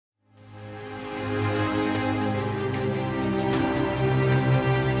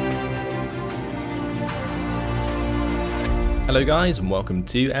Hello guys, and welcome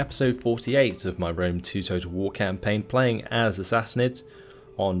to episode 48 of my Rome 2 Total War campaign, playing as the Sassanids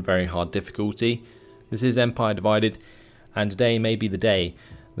on very hard difficulty. This is Empire Divided, and today may be the day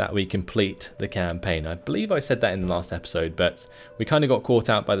that we complete the campaign. I believe I said that in the last episode, but we kind of got caught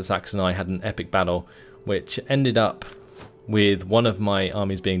out by the Saxony, had an epic battle, which ended up with one of my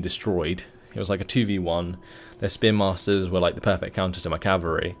armies being destroyed. It was like a 2v1. Their Spearmasters were like the perfect counter to my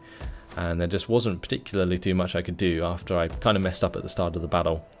cavalry, and there just wasn't particularly too much I could do after I kind of messed up at the start of the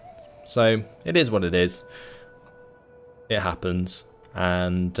battle. So it is what it is. It happens,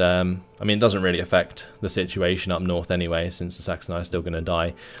 and I mean, it doesn't really affect the situation up north anyway, since the Saxony are still going to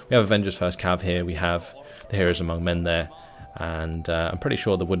die. We have Avengers First Cav here, we have the Heroes Among Men there, and I'm pretty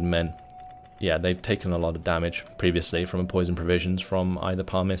sure the Wooden Men, yeah, they've taken a lot of damage previously from poison provisions from either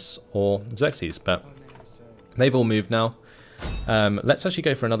Parmis or Xerxes, but they've all moved now. Let's actually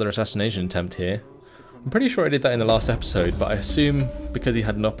go for another assassination attempt here. I'm pretty sure I did that in the last episode, but I assume because he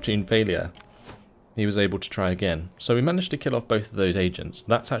had an opportune failure, he was able to try again. So we managed to kill off both of those agents.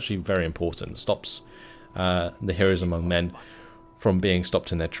 That's actually very important. It stops the Heroes Among Men from being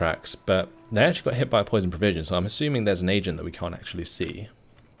stopped in their tracks, but they actually got hit by a poison provision, so I'm assuming there's an agent that we can't actually see.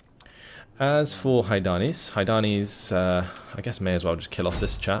 As for Hydanes, I guess may as well just kill off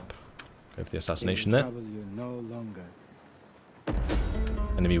this chap. Go for the assassination there.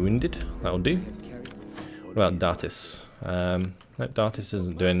 Enemy wounded, that'll do. What about Datis? No, Datis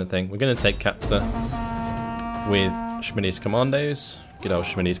isn't doing anything. We're going to take Capsa with Schmidt's Commandos. Good old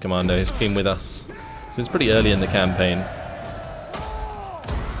Schmidt's Commandos, been with us since pretty early in the campaign.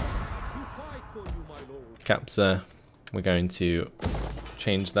 Capsa, we're going to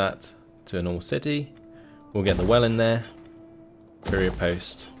change that to a normal city. We'll get the well in there. Courier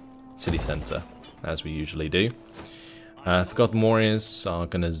post, city centre, as we usually do. Forgotten Warriors are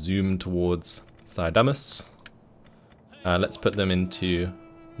going to zoom towards Sidamus. Let's put them into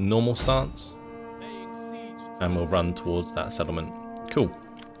normal stance, and we'll run towards that settlement. Cool.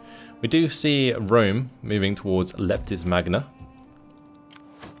 We do see Rome moving towards Leptis Magna.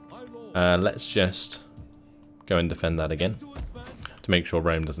 Let's just go and defend that again to make sure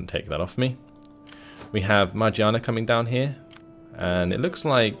Rome doesn't take that off me. We have Magiana coming down here, and it looks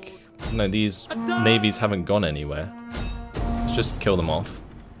like no, these navies haven't gone anywhere. Let's just kill them off.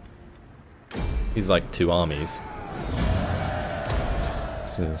 He's like two armies.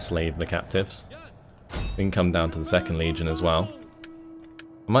 Just gonna enslave the captives. We can come down to the second legion as well.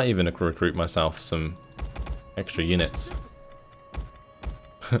 I might even recruit myself some extra units.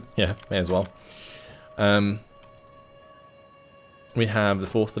 Yeah, may as well. We have the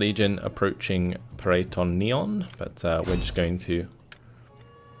 4th Legion approaching Paraton Neon, but we're just going to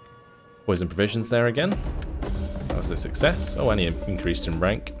poison provisions there again. That was a success. Oh, and he increased in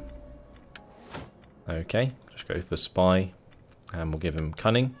rank. Okay, just go for Spy, and we'll give him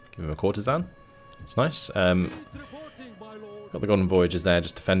Cunning, give him a Courtesan. It's nice. Got the Golden Voyagers there,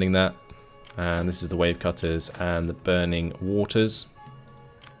 just defending that. And this is the Wave Cutters and the Burning Waters.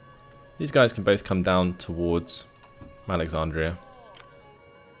 These guys can both come down towards Alexandria.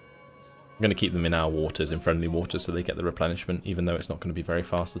 I'm going to keep them in our waters, in friendly waters, so they get the replenishment, even though it's not going to be very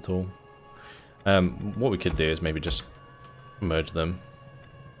fast at all. What we could do is maybe just merge them,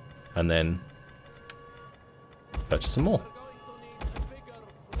 and then purchase some more.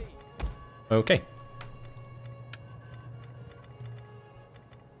 Okay.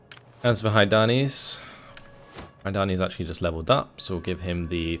 As for Hydanes, Hydanes actually just leveled up, so we'll give him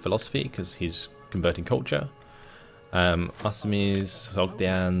the philosophy because he's converting culture. Asamis,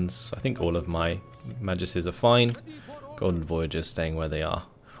 Sogdians, I think all of my Magistes are fine. Golden Voyagers staying where they are.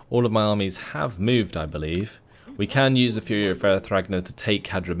 All of my armies have moved, I believe. We can use the Fury of Erethragna to take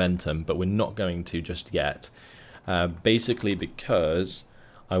Hadrimentum, but we're not going to just yet. Basically because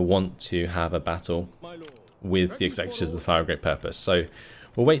I want to have a battle with the Executors of the Fire of Great Purpose. So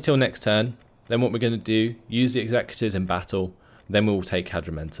we'll wait till next turn. Then what we're going to do, use the Executors in battle, then we'll take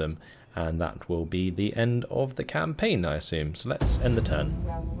Hadrimentum, and that will be the end of the campaign, I assume. So let's end the turn.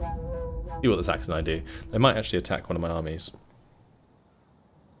 See what the Saxony do. They might actually attack one of my armies.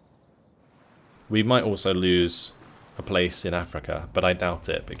 We might also lose a place in Africa, but I doubt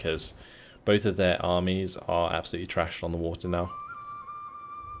it because both of their armies are absolutely trashed on the water now.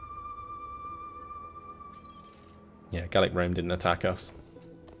 Yeah, Gallic Rome didn't attack us.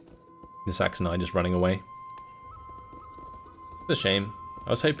 The Saxony just running away. It's a shame. I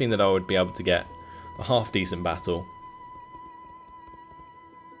was hoping that I would be able to get a half-decent battle,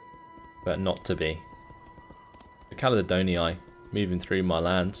 but not to be. The Caledonii moving through my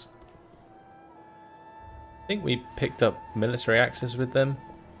lands. I think we picked up military access with them,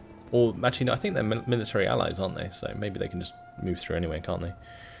 Or actually, no, I think they're military allies, aren't they? So maybe they can just move through anyway, can't they?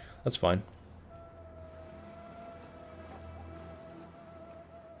 That's fine.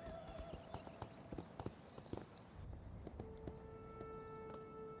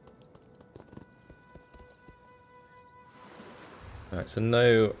 Alright, so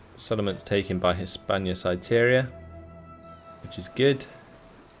no settlements taken by Hispania Citeria, which is good.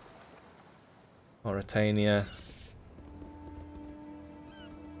 Mauritania.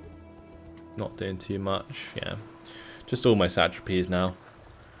 Not doing too much, yeah. Just all my satrapies now.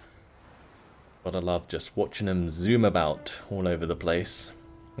 But I love just watching them zoom about all over the place.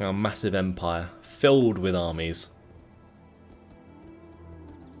 A massive empire filled with armies.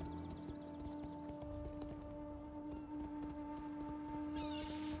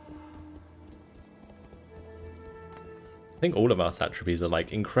 I think all of our satrapies are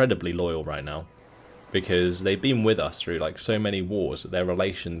like incredibly loyal right now, because they've been with us through like so many wars that their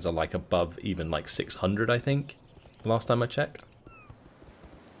relations are like above even like 600, I think, last time I checked.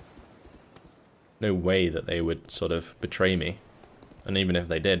 No way that they would sort of betray me, and even if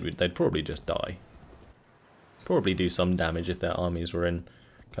they did, they'd probably just die. Probably do some damage if their armies were in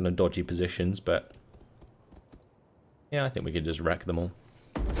kind of dodgy positions, but yeah, I think we could just wreck them all.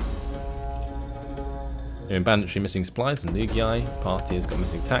 In banditry, missing supplies and Nugiai. Party has got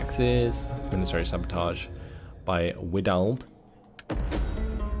missing taxes. Military sabotage by Widald.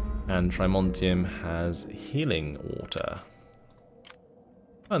 And Trimontium has healing water.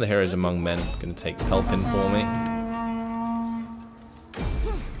 Oh, the heroes among men going to take helping for me.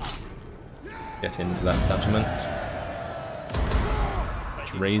 Get into that settlement.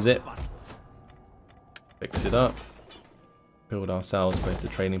 Raise it. Fix it up. Build ourselves both a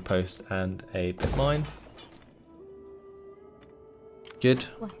trading post and a pit mine. Good.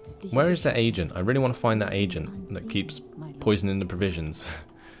 Where is that agent? I really want to find that agent that keeps poisoning the provisions.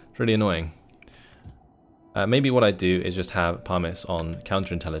 It's really annoying. Maybe what I do is just have Parmis on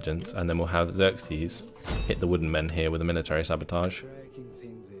counterintelligence, and then we'll have Xerxes hit the wooden men here with a military sabotage.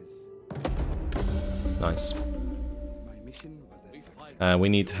 Nice. We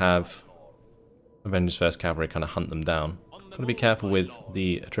need to have Avengers First Cavalry kind of hunt them down. Got to be careful with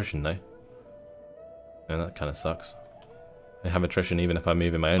the attrition though. And that kind of sucks. I have attrition even if I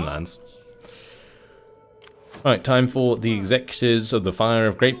move in my own lands. Alright, time for the Executors of the Fire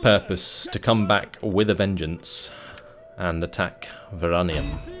of Great Purpose to come back with a vengeance and attack Veranium.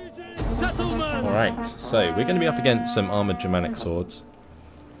 Alright, so we're going to be up against some armoured Germanic swords.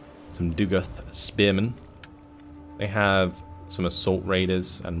 Some Duguth spearmen. They have some assault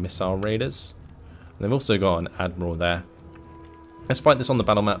raiders and missile raiders. And they've also got an admiral there. Let's fight this on the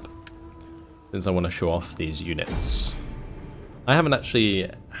battle map, since I want to show off these units. I haven't actually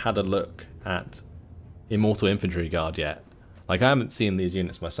had a look at Immortal Infantry Guard yet. Like, I haven't seen these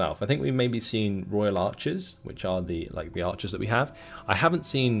units myself. I think we've maybe seen Royal Archers, which are the archers that we have. I haven't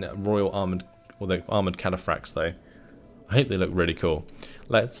seen Royal Armoured, or the Armoured Cataphracts though. I hope they look really cool.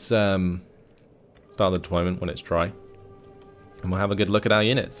 Let's start the deployment when it's dry, and we'll have a good look at our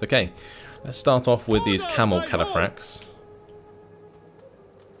units. Okay, let's start off with these Camel Cataphracts.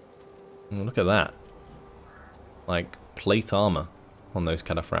 Oh, look at that. Like, plate armor on those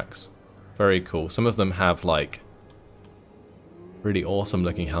cataphracts. Very cool. Some of them have like really awesome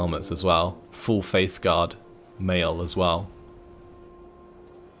looking helmets as well. Full face guard mail as well.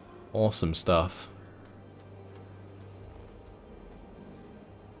 Awesome stuff.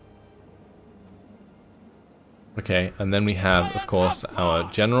 Okay, and then we have, of course, our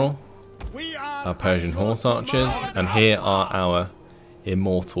general, our Persian horse archers, and here are our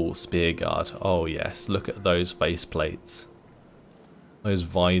Immortal Spear Guard. Oh yes, look at those face plates. Those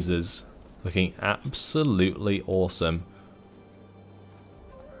visors looking absolutely awesome.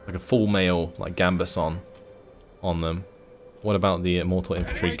 Like a full mail, like gambeson on them. What about the Immortal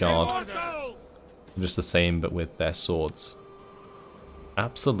Infantry Guard? Just the same, but with their swords.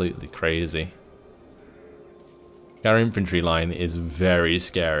 Absolutely crazy. Our infantry line is very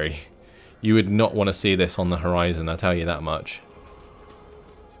scary. You would not want to see this on the horizon, I'll tell you that much.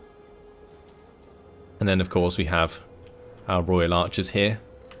 And then of course we have our Royal Archers here.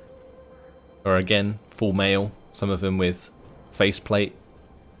 Or again, full mail, some of them with faceplate.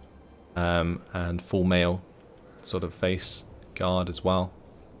 And full mail sort of face guard as well.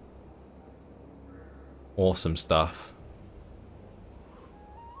 Awesome stuff.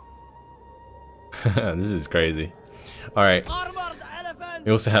 This is crazy. Alright.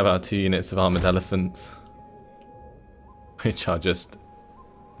 We also have our 2 units of armoured elephants, which are just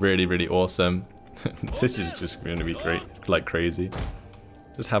really, really awesome. This is just going to be great, like crazy.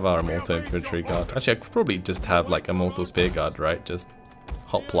 Just have our Immortal Infantry Guard. Actually, I could probably just have like a Immortal Spear Guard, right? Just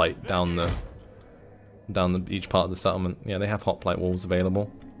hoplite down down each part of the settlement. Yeah, they have hoplite walls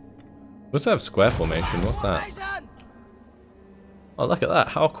available. We also have square formation. What's that? Oh, look at that.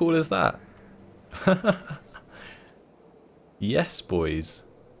 How cool is that? Yes, boys.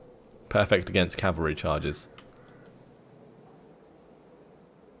 Perfect against cavalry charges.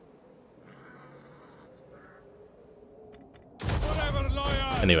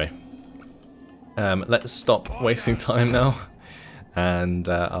 Anyway, let's stop wasting time now, and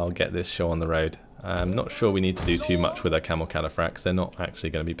I'll get this show on the road. I'm not sure we need to do too much with our camel cataphracts. They're not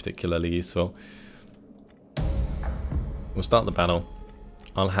actually going to be particularly useful. We'll start the battle.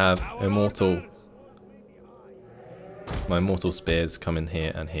 I'll have my immortal spears come in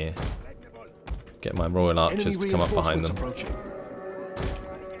here and here. Get my royal archers to come up behind them.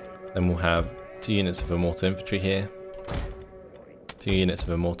 Then we'll have 2 units of immortal infantry here. 2 units of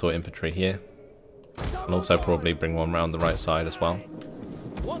immortal infantry here. And also probably bring one round the right side as well.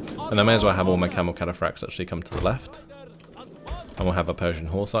 And I may as well have all my camel cataphracts actually come to the left. And we'll have our Persian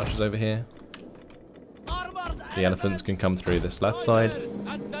horse archers over here. The elephants can come through this left side.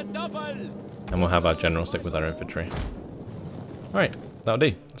 And we'll have our general stick with our infantry. Alright, that'll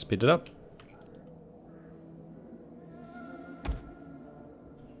do. Let's speed it up.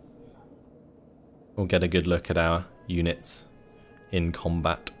 We'll get a good look at our units in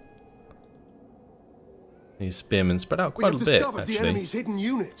combat. These spearmen spread out quite a bit, actually. The enemy's hidden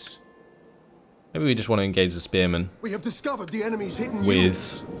units. Maybe we just want to engage the spearmen with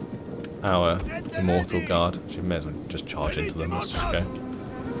our immortal guard. Actually, may as well just charge into them. Let's just go.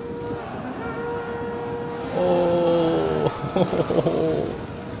 Oh,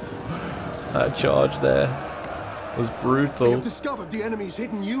 that charge there was brutal. We have discovered the enemy's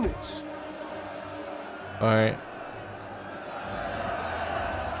hidden units. Alright.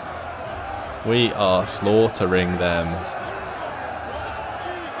 We are slaughtering them.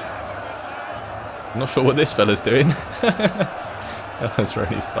 I'm not sure what this fella's doing. That was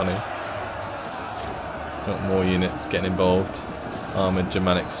really funny. Got more units getting involved. Armoured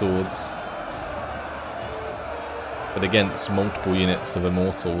Germanic swords. But against multiple units of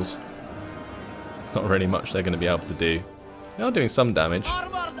immortals, not really much they're going to be able to do. They are doing some damage,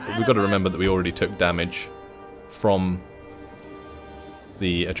 but we've got to remember that we already took damage from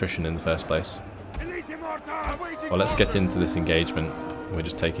the attrition in the first place. Well, let's get into this engagement. We're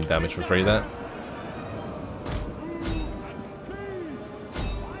just taking damage for free there.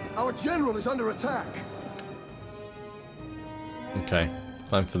 Our general is under attack. Okay,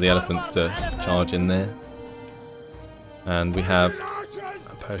 time for the elephants to charge in there. And we have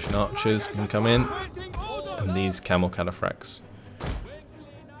Persian archers can come in, and these camel cataphracts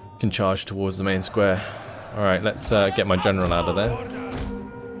can charge towards the main square. Alright, let's get my general out of there.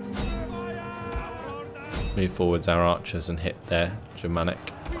 Move forwards our archers and hit their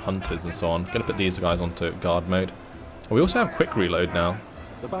Germanic hunters and so on. Gonna put these guys onto guard mode. Oh, we also have quick reload now.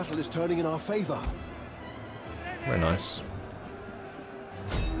 The battle is turning in our favor. Very nice.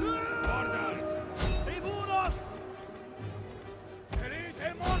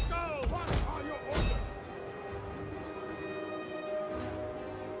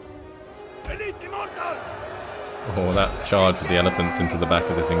 Oh, that charge with the elephants into the back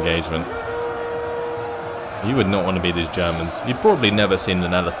of this engagement. You would not want to be these Germans. You'd probably never seen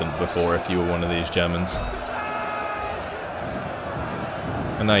an elephant before if you were one of these Germans.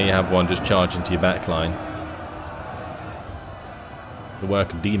 And now you have one just charge into your back line. The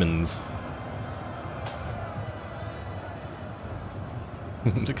work of demons.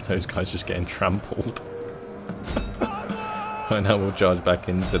 Look at those guys just getting trampled. Right, now we'll charge back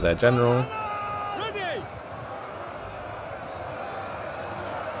into their general.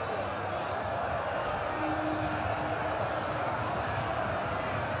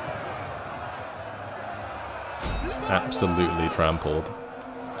 Absolutely trampled.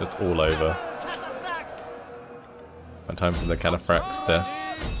 Just all over. And time for the cataphracts to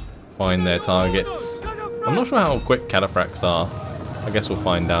find their targets. I'm not sure how quick cataphracts are. I guess we'll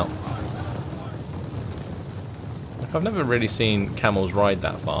find out. Like, I've never really seen camels ride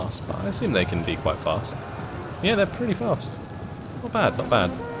that fast, but I assume they can be quite fast. Yeah, they're pretty fast. Not bad, not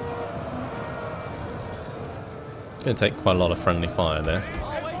bad. It's going to take quite a lot of friendly fire there.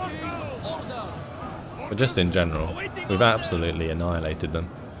 But just in general, we've absolutely annihilated them.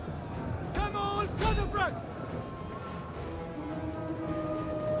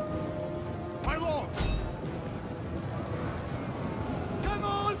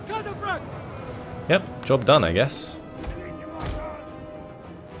 Yep, job done, I guess.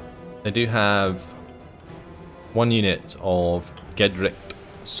 They do have one unit of Gedrick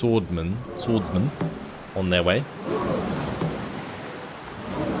swordsmen on their way.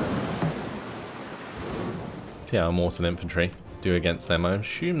 See how Immortal Infantry do against them. I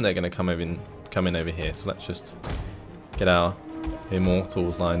assume they're going to come in over here. So let's just get our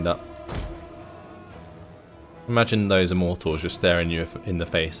Immortals lined up. Imagine those Immortals just staring you in the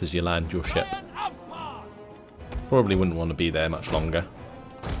face as you land your ship. Probably wouldn't want to be there much longer.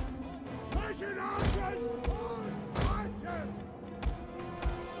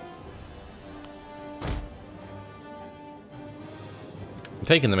 I'm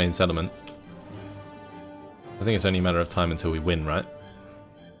taking the main settlement. I think it's only a matter of time until we win, right?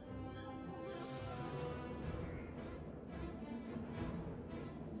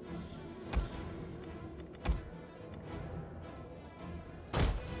 I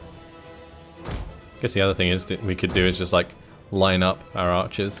guess the other thing is that we could do is just like line up our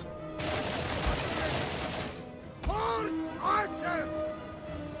archers.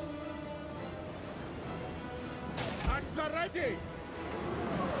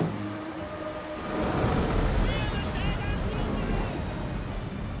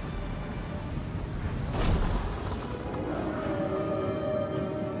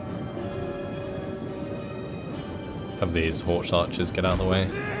 Have these horse archers get out of the way.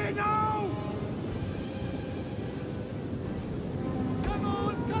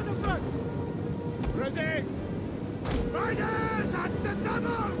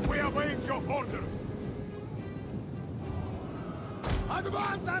 We await your orders.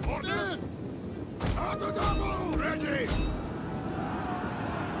 Advance at orders. At the double. Ready.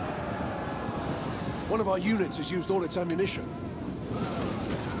 One of our units has used all its ammunition.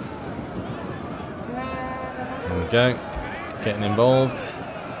 There we go. Getting involved.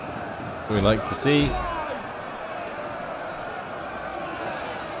 We like to see.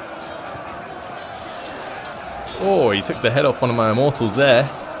 Oh, he took the head off one of my Immortals there.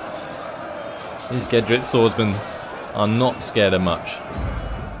 These Gedrit swordsmen are not scared of much.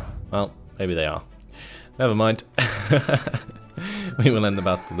 Well, maybe they are. Never mind. We will end the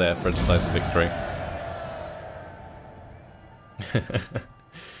battle there for a decisive victory.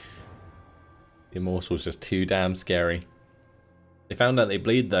 The Immortal's just too damn scary. They found out they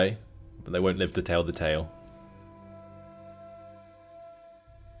bleed though, but they won't live to tell the tale.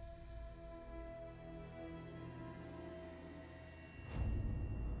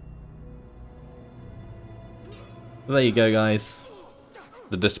 Well, there you go, guys.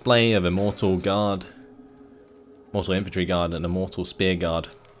 The display of Immortal Guard, Immortal Infantry Guard and Immortal Spear Guard.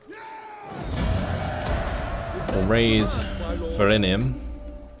 We'll raise Veronium.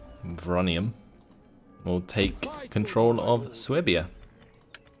 Will take control of Suabia.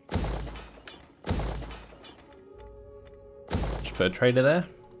 Just put a trader there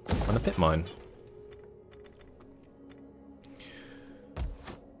and a pit mine.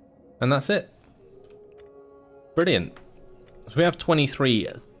 And that's it. Brilliant. So we have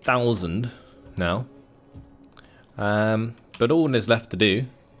 23,000 now. But all there's left to do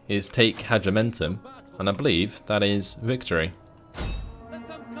is take Hadrimentum, and I believe that is victory.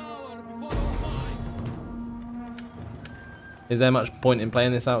 Is there much point in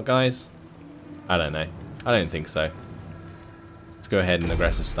playing this out, guys? I don't know. I don't think so. Let's go ahead in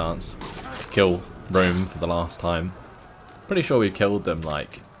aggressive stance. Kill Rome for the last time. Pretty sure we've killed them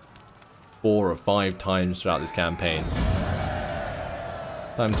like 4 or 5 times throughout this campaign.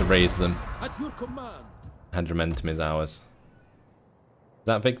 Time to raise them. At your command. Hadrimentum is ours. Is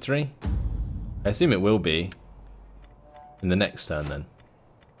that victory? I assume it will be in the next turn then.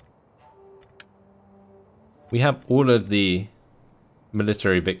 We have all of the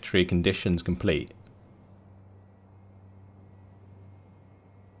military victory conditions complete.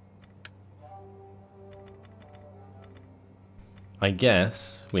 I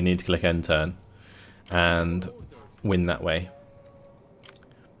guess we need to click end turn and win that way.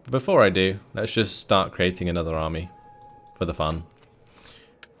 Before I do, let's just start creating another army for the fun.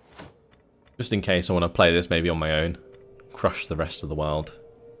 Just in case I want to play this maybe on my own. Crush the rest of the world.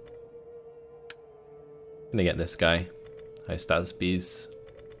 Gonna get this guy. High Statsbees.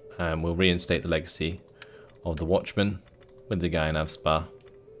 And we'll reinstate the legacy of the Watchman with the guy in Avspar.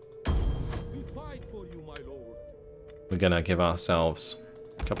 We fight for you, my lord. We're gonna give ourselves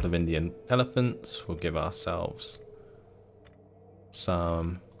a couple of Indian elephants. We'll give ourselves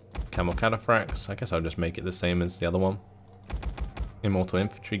some camel cataphracts. I guess I'll just make it the same as the other one. Immortal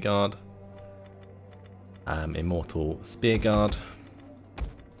Infantry Guard. Immortal Spear Guard.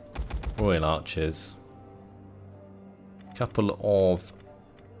 Royal Archers. Couple of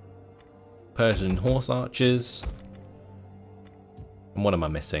Persian Horse Archers. And what am I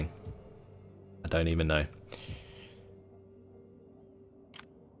missing? I don't even know.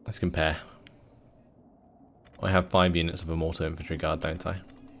 Let's compare. I have 5 units of Immortal Infantry Guard, don't I?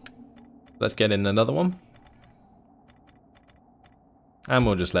 Let's get in another one. And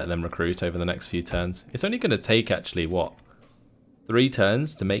we'll just let them recruit over the next few turns. It's only going to take, actually, what? 3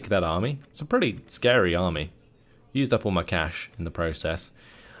 turns to make that army? It's a pretty scary army. Used up all my cash in the process.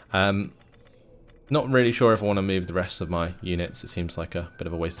 Not really sure if I want to move the rest of my units. It seems like a bit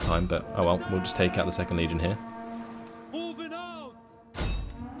of a waste of time, but oh well. We'll just take out the 2nd Legion here.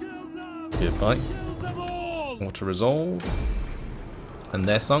 Goodbye. Water resolve. And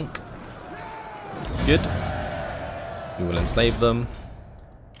they're sunk. Good. We will enslave them.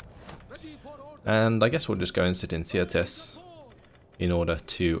 And I guess we'll just go and sit in Sirtis in order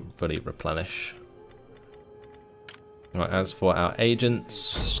to fully replenish. Right, as for our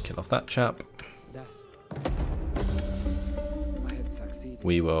agents, just kill off that chap.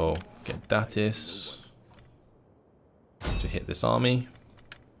 We will get Datis to hit this army.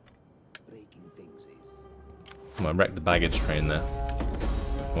 I wrecked the baggage train there.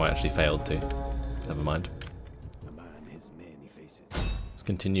 Oh, I actually failed to. Never mind. Let's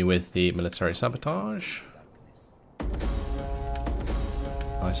continue with the military sabotage.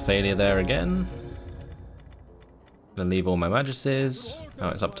 Nice failure there again. Gonna leave all my Maguses. Now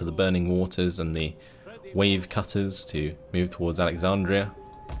it's up to the Burning Waters and the Wave Cutters to move towards Alexandria.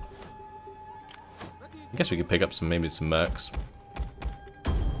 I guess we could pick up maybe some mercs.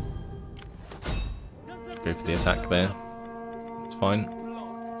 Go for the attack there. It's fine.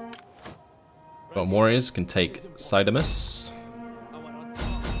 But warriors can take Sidamus.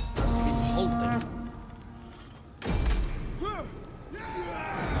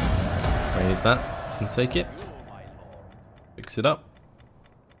 Raise that and take it. Fix it up.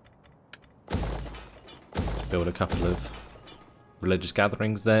 Build a couple of religious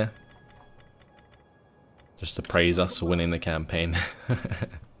gatherings there. Just to praise us for winning the campaign.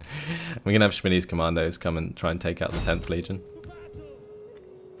 We're going to have Schmidt's commandos come and try and take out the 10th Legion.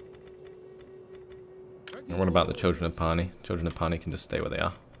 And what about the Children of Pani? Children of Pani can just stay where they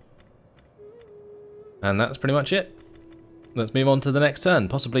are. And that's pretty much it. Let's move on to the next turn,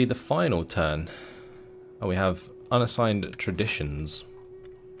 possibly the final turn. Oh, we have unassigned traditions.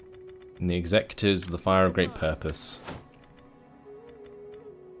 And the Executors of the Fire of Great Purpose.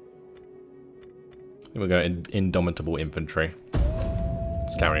 We'll go in Indomitable Infantry.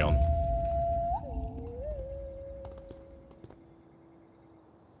 Let's carry on.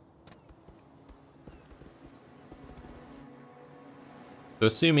 So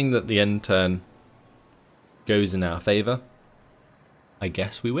assuming that the end turn goes in our favour, I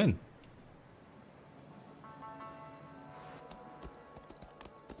guess we win.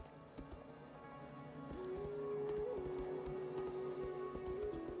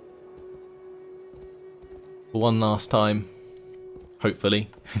 For one last time, hopefully,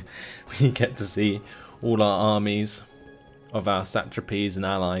 we get to see all our armies of our satrapies and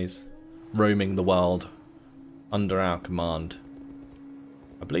allies roaming the world under our command.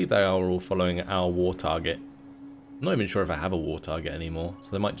 I believe they are all following our war target. I'm not even sure if I have a war target anymore,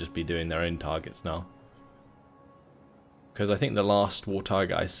 so they might just be doing their own targets now. Because I think the last war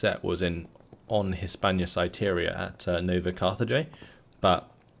target I set was on Hispania Citeria at Nova Carthage, but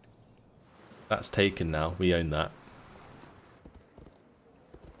that's taken now. We own that.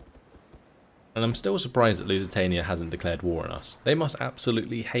 And I'm still surprised that Lusitania hasn't declared war on us. They must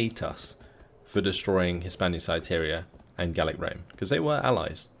absolutely hate us for destroying Hispania Citeria and Gallic Rome, because they were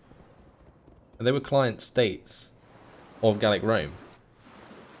allies. And they were client states of Gallic Rome.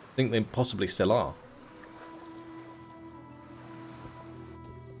 I think they possibly still are.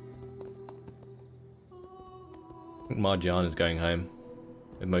 I think Margiana is going home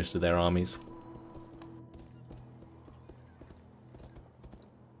with most of their armies.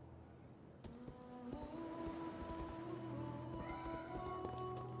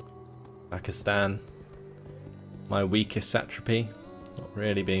 Pakistan, my weakest satrapy, not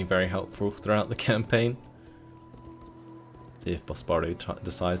really being very helpful throughout the campaign. See if Bosporu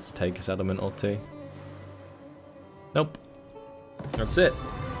decides to take a settlement or two. Nope. That's it.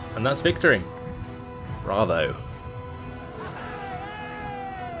 And that's victory. Bravo.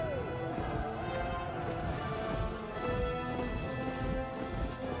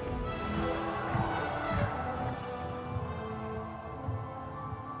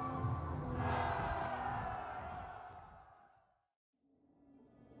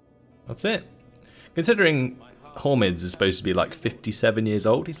 That's it. Considering Hormizd is supposed to be like 57 years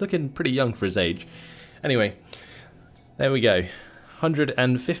old, he's looking pretty young for his age. Anyway, there we go.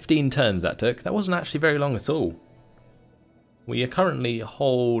 115 turns that took. That wasn't actually very long at all. We currently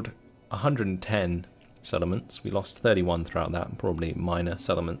hold 110 settlements. We lost 31 throughout that, probably minor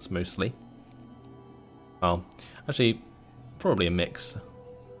settlements mostly. Well, actually, probably a mix.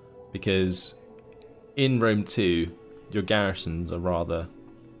 Because in Rome 2, your garrisons are rather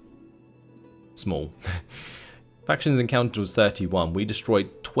small. Factions encountered was 31. We destroyed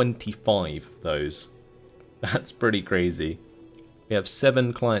 25 of those. That's pretty crazy. We have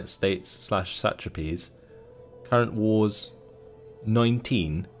 7 client states / satrapies. Current wars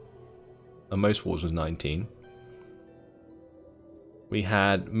 19. And most wars was 19. We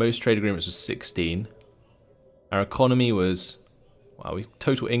had most trade agreements was 16. Our economy was, wow,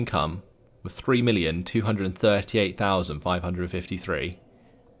 total income was 3,238,553.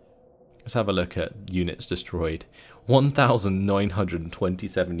 Let's have a look at units destroyed.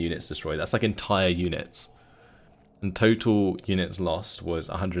 1,927 units destroyed. That's like entire units. And total units lost was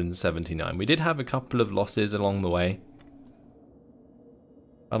 179. We did have a couple of losses along the way.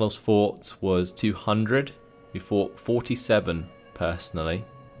 Battles fought was 200. We fought 47 personally.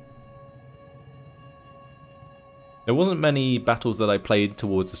 There wasn't many battles that I played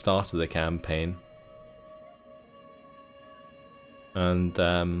towards the start of the campaign. And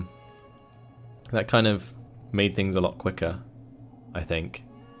that kind of made things a lot quicker, I think.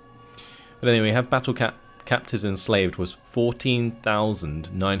 But anyway, we have battle captives enslaved was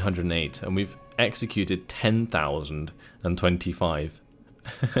 14,908, and we've executed 10,025.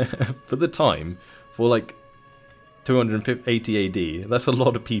 For the time, for like 280 AD, that's a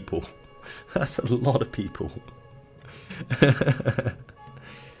lot of people. That's a lot of people.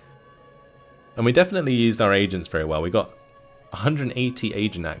 And we definitely used our agents very well. We got 180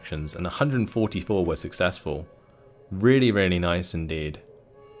 agent actions and 144 were successful. Really, really nice indeed.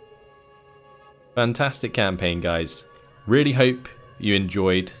 Fantastic campaign, guys. Really hope you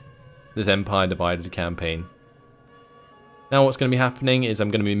enjoyed this Empire Divided campaign. Now what's going to be happening is I'm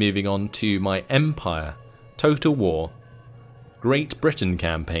going to be moving on to my Empire Total War Great Britain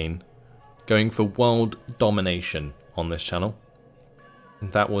campaign, going for world domination on this channel.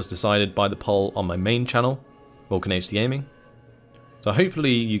 And that was decided by the poll on my main channel, Vulcan Gaming. So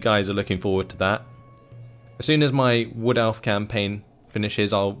hopefully you guys are looking forward to that. As soon as my Wood Elf campaign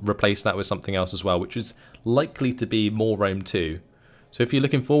finishes, I'll replace that with something else as well, which is likely to be more Rome 2. So if you're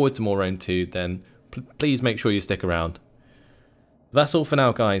looking forward to more Rome 2, then please make sure you stick around. That's all for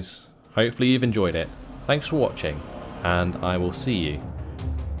now, guys. Hopefully you've enjoyed it. Thanks for watching, and I will see you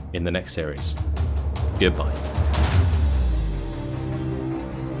in the next series. Goodbye.